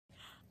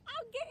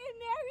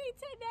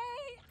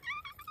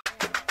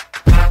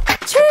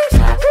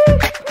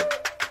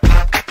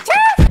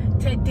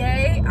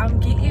Today I'm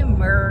getting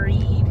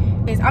married.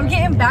 I'm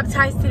getting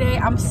baptized today.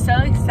 I'm so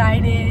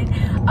excited.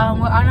 We're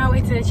on our way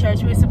to the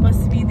church. We're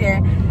supposed to be there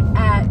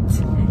at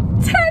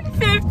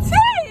 10:15.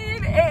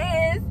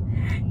 It is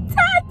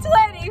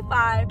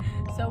 10:25,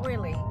 so we're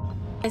late.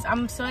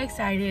 I'm so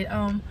excited.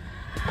 I'm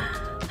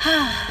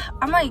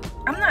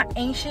not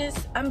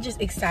anxious. I'm just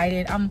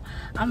excited. I'm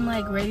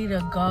like ready to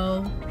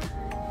go.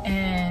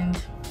 And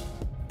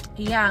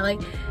yeah, like,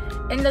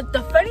 and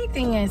the funny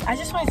thing is, I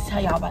just wanted to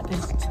tell y'all about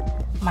this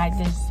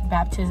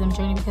baptism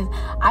journey, because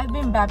I've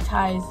been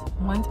baptized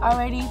once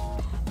already,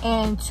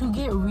 and to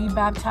get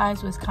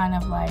rebaptized was kind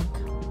of like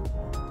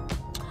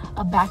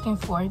a back and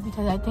forth,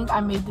 because I think I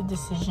made the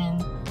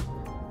decision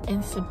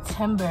in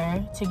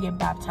September to get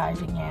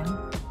baptized again,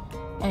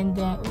 and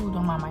then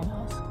don't mind my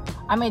nose.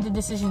 I made the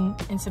decision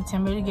in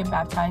September to get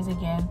baptized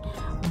again,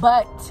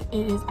 but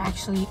it is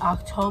actually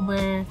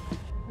October.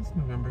 It's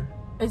November.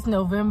 It's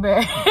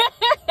November.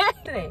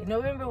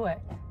 November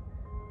what?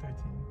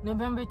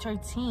 November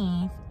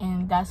 13th,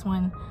 and that's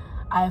when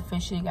I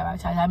officially got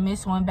baptized. I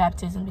missed one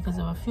baptism because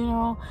of a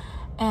funeral,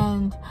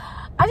 and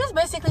I just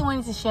basically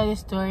wanted to share this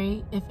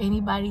story if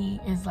anybody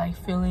is like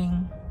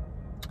feeling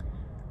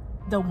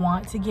the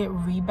want to get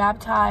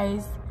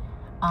rebaptized,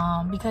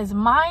 because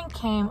mine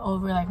came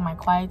over like my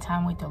quiet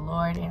time with the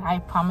Lord, and I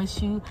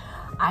promise you,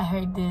 I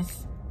heard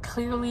this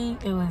clearly.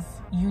 It was,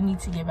 you need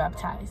to get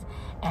baptized,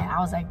 and I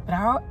was like, but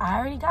I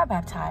already got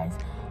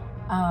baptized.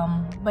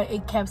 But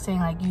it kept saying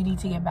like, you need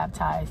to get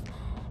baptized.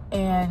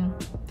 And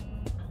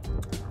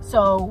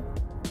so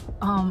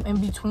in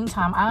between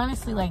time, I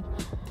honestly like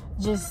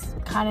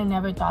just kind of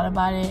never thought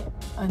about it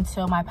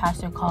until my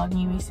pastor called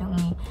me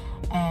recently,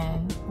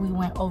 and we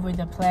went over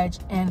the pledge,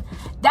 and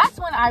that's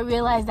when I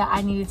realized that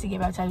I needed to get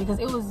baptized, because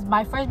it was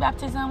my first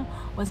baptism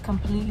was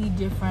completely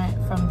different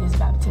from this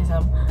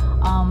baptism.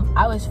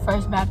 I was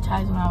first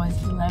baptized when I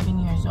was 11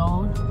 years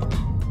old,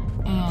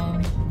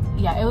 and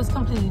yeah, it was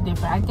completely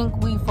different. I think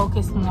we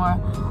focused more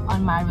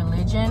on my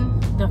religion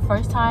the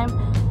first time,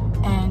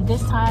 and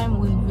this time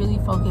we really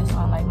focused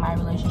on like my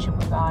relationship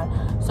with God.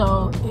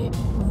 So it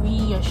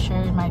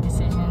reassured my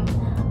decision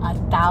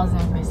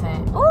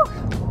 1,000%. Ooh,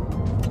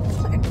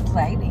 look at the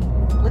lighting.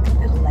 Look at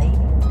the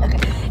lighting.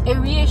 Okay, it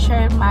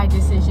reassured my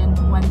decision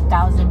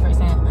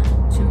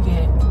 1,000% to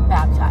get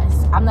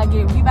baptized. I'm not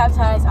getting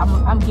rebaptized.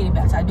 I'm getting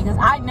baptized, because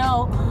I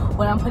know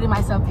what I'm putting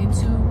myself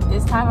into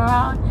this time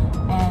around,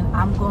 and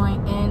I'm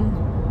going in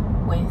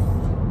with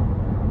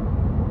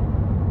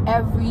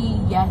every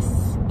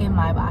yes in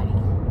my body.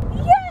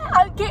 Yeah,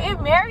 I'm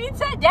getting married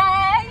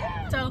today.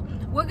 So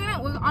we're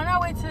on our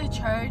way to the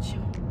church.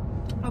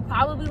 We're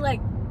probably like,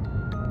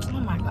 oh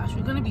my gosh,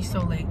 we're gonna be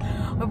so late.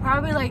 We're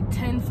probably like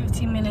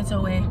 10-15 minutes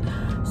away.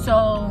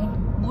 So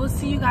we'll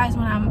see you guys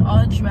when I'm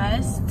all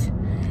dressed,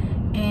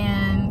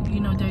 and you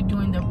know, they're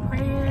doing the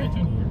prayer.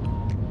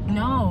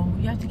 No,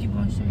 you have to keep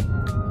going straight.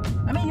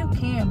 I mean, you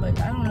can, but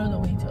I don't know the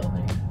way to over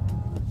there.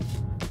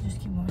 Just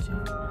keep going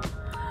straight.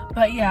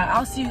 But yeah,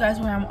 I'll see you guys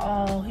when I'm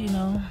all, you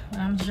know, when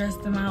I'm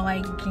dressed in my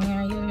white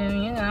gown, you feel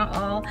me?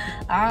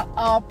 I'm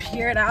all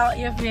peered out,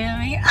 you feel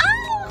me?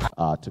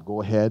 Ah! To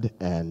go ahead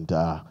and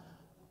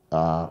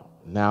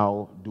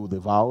now do the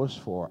vows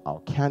for our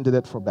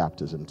candidate for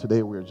baptism.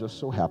 Today we're just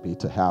so happy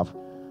to have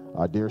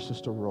our dear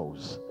sister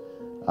Rose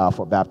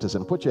for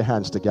baptism. Put your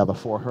hands together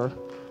for her.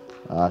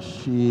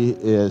 She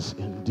is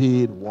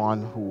indeed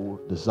one who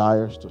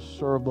desires to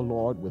serve the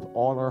Lord with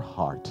all her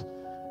heart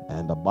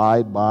and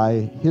abide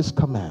by His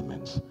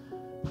commandments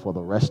for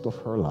the rest of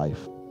her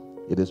life.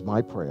 It is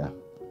my prayer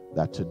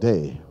that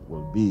today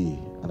will be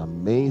an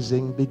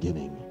amazing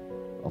beginning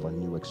of a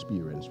new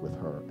experience with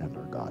her and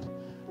her God.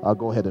 I'll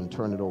go ahead and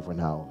turn it over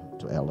now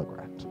to Elder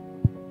Grant.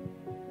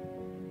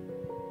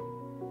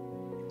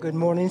 Good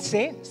morning,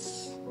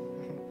 saints.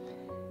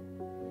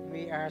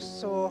 We are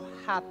so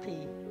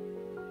happy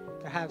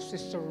to have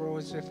Sister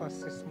Rose with us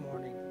this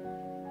morning.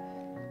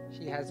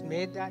 She has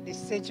made that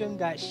decision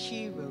that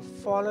she will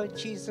follow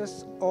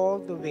Jesus all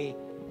the way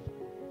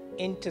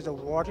into the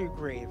watery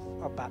grave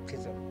of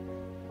baptism.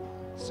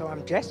 So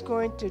I'm just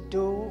going to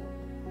do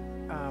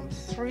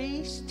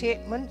 3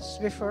 statements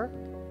with her,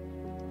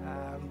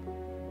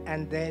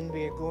 and then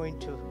we're going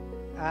to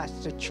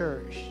ask the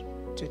church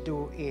to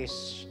do a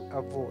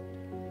vote.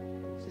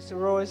 Sister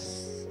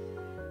Rose,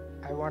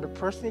 I want to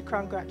personally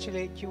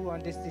congratulate you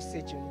on this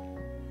decision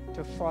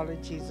to follow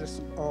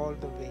Jesus all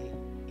the way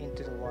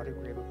into the water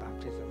grave of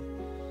baptism.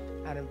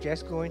 And I'm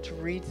just going to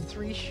read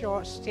 3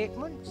 short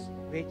statements,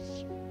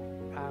 which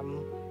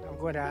I'm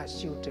going to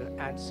ask you to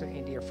answer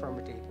in the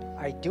affirmative.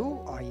 I do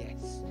or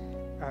yes,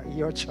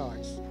 your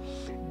choice.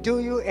 Do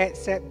you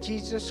accept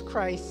Jesus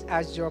Christ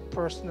as your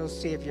personal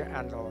Savior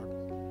and Lord?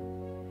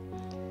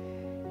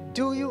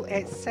 Do you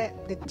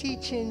accept the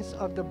teachings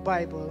of the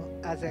Bible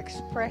as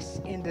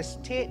expressed in the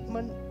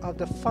statement of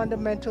the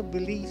fundamental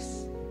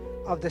beliefs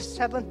of the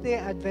Seventh-day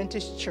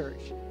Adventist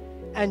Church?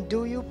 And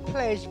do you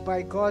pledge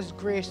by God's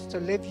grace to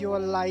live your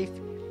life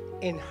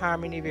in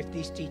harmony with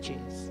these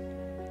teachings?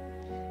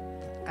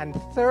 And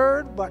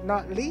third but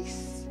not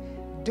least,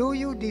 do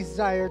you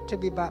desire to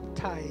be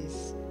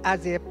baptized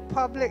as a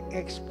public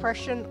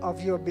expression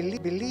of your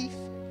belief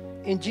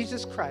in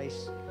Jesus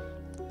Christ,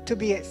 to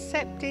be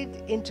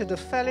accepted into the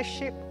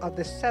fellowship of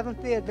the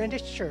Seventh-day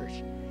Adventist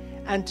Church,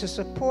 and to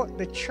support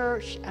the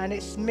church and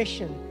its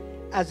mission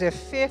as a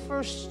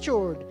faithful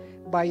steward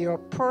by your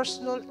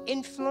personal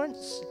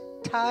influence,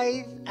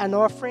 tithe and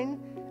offering,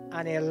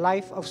 and a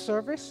life of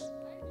service?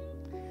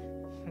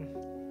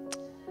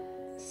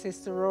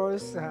 Sister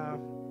Rose,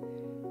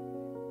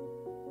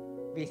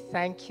 we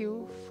thank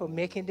you for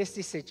making this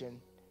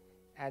decision,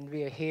 and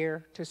we are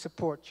here to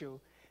support you.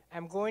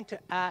 I'm going to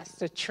ask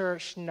the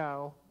church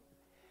now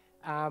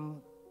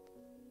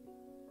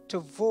to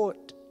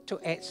vote to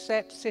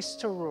accept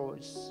Sister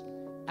Rose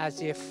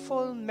as a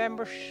full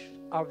member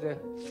of the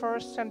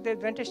First Seventh-day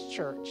Adventist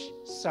Church,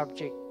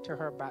 subject to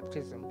her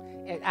baptism.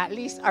 And at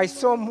least I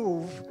so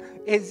move.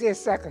 Is there a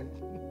second?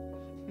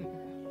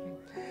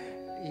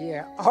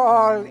 Yeah,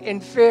 all in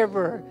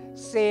favor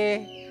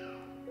say,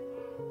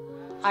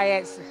 I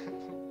accept.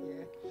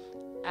 Yeah.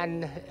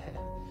 And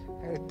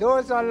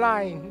those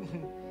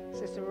online,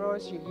 Sister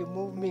Rose, you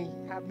move me,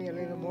 have me a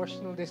little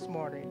emotional this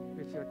morning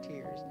with your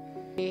tears.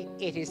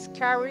 It is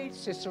carried.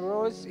 Sister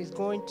Rose is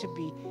going to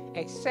be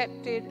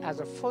accepted as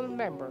a full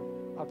member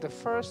of the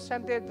First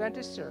Seventh-day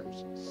Adventist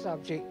Church,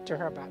 subject to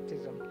her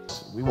baptism.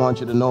 We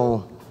want you to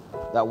know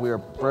that we're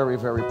very,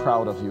 very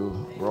proud of you,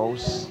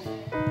 Rose.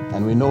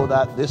 And we know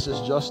that this is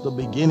just the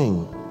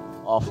beginning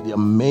of the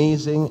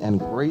amazing and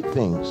great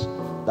things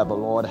that the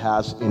Lord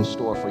has in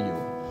store for you.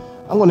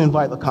 I'm going to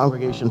invite the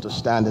congregation to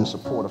stand in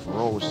support of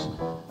Rose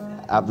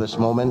at this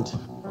moment.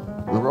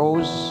 And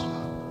Rose,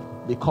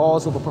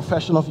 because of the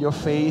profession of your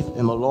faith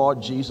in the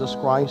Lord Jesus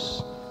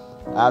Christ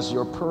as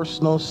your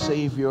personal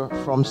Savior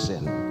from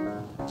sin,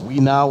 we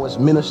now, as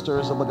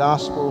ministers of the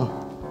gospel,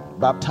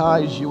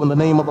 baptize you in the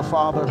name of the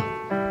Father,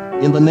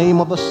 in the name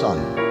of the Son,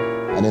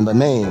 and in the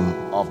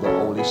name of the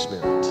Holy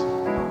Spirit.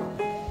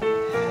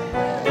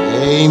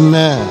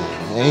 Amen.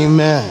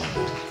 Amen.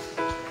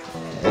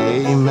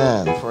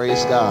 Amen.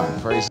 Praise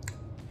God. Praise God.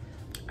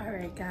 All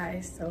right,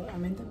 guys, so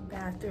I'm in the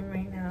bathroom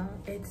right now.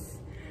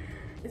 It's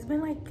been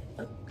like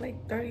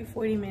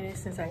 30-40 minutes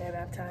since I got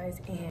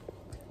baptized, and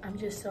I'm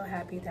just so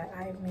happy that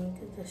I've made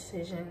the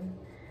decision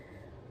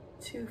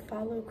to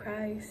follow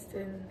Christ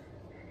and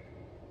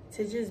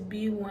to just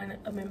be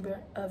a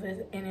member of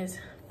his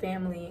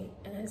family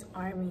and his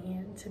army,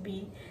 and to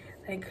be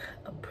like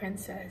a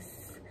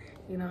princess,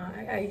 you know.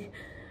 I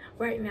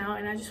right now,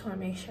 and I just want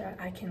to make sure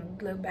I can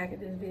look back at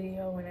this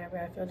video whenever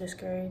I feel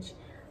discouraged.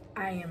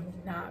 I am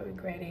not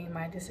regretting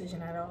my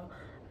decision at all.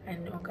 I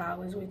know God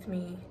was with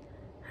me.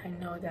 I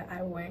know that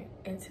I went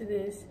into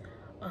this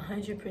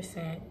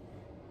 100%,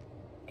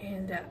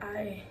 and that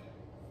I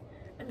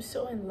am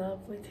so in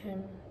love with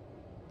him.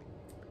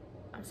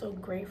 I'm so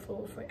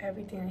grateful for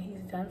everything that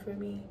he's done for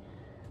me.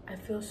 I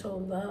feel so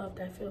loved.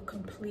 I feel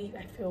complete.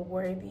 I feel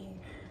worthy.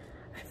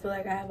 I feel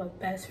like I have a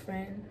best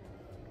friend.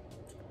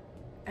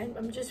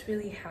 I'm just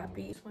really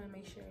happy. I just want to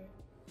make sure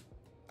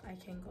I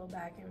can go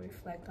back and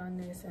reflect on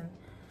this,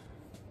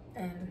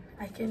 and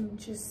I can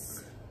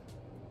just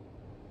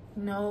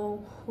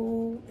know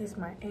who is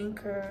my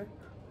anchor,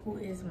 who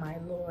is my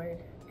Lord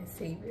and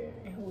Savior,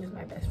 and who is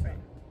my best friend.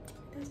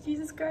 That's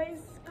Jesus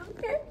Christ.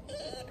 Okay.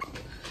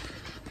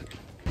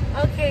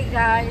 Okay,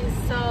 guys,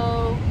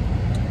 so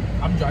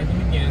I'm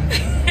driving again.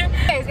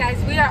 Hey guys,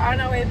 we are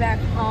on our way back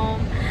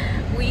home.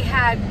 We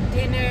had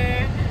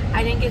dinner.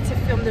 I didn't get to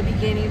film the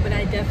beginning, but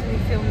I definitely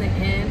filmed the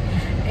end.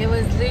 It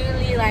was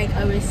literally like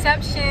a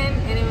reception,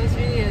 and it was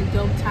really a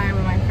dope time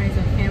with my friends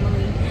and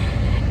family.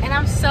 And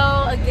I'm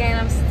still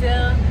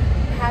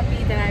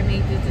happy that I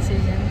made this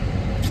decision,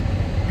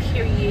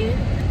 period.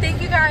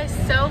 Thank you guys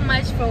so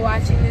much for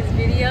watching this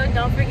video.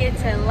 Don't forget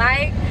to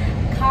like,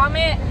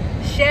 comment,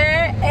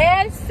 share,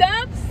 and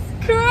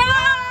subscribe.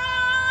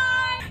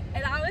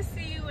 And I will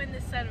see you in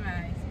the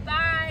sunrise.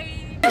 Bye.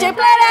 DJ,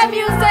 play that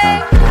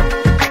music.